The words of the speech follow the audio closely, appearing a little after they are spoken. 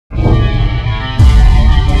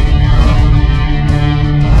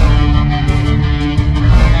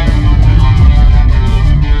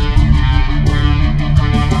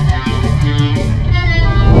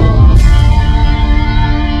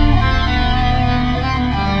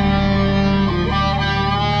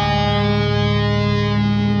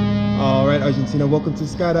Christina, welcome to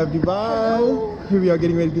Skydive Dubai. Hello. Here we are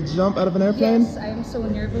getting ready to jump out of an airplane. Yes, I'm so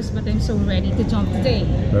nervous, but I'm so ready to jump today.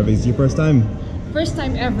 Perfect. It's your first time? First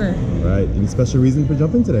time ever. Right. Any special reason for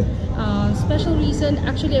jumping today? Special reason,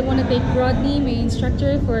 actually I want to thank Rodney, my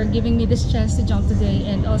instructor, for giving me this chance to jump today,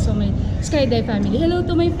 and also my Skydive family. Hello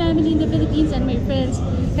to my family in the Philippines and my friends.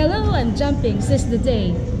 Hello, I'm jumping. This is the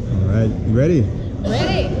day. Alright, you ready?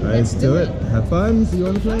 Ready. All right, let's do it. Have fun. See you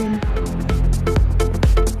on the plane.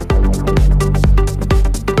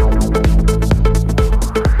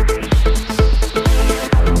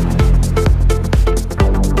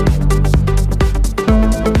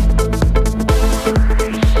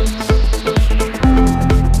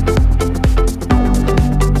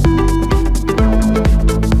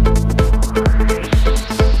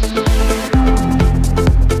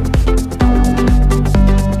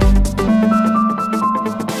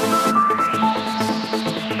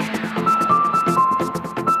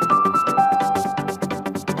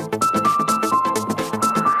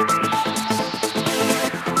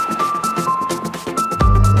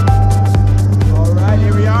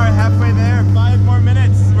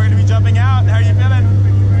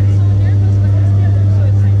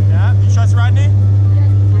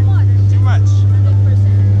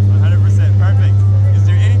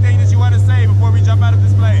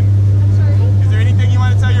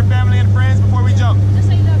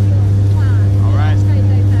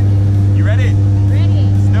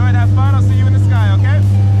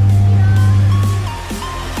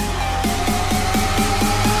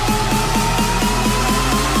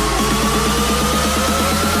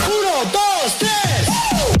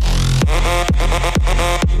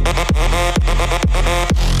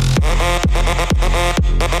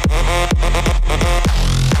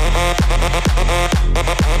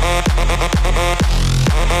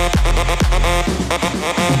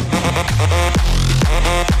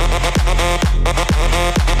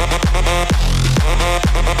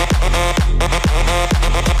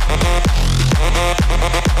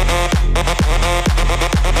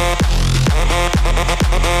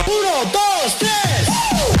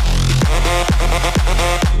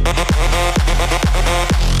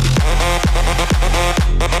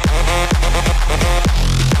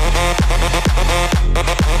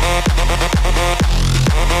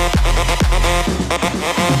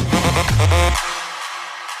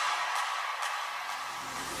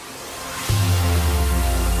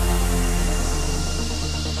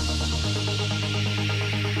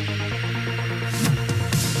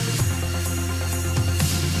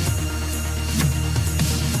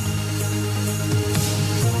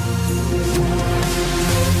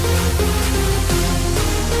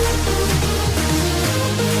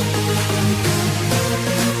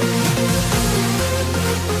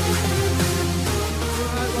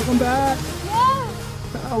 Back.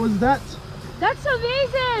 Yeah. How was that? That's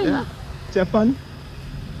amazing. Yeah. Did you have fun?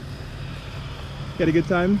 Had a good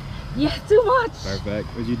time? Yeah, too much.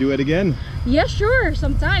 Perfect. Would you do it again? Yeah, sure.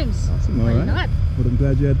 Sometimes. Awesome. Why All right. not? Well, I'm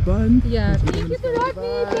glad you had fun. Yeah. Thank you to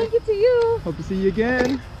Rodney. Thank you to you. Hope to see you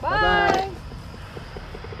again. Bye.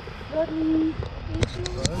 Rodney. Thank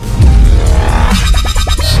you.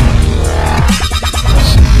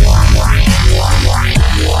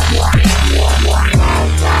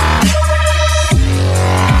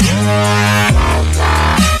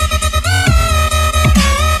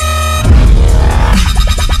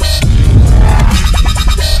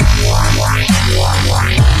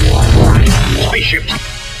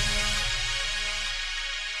 Spaceship.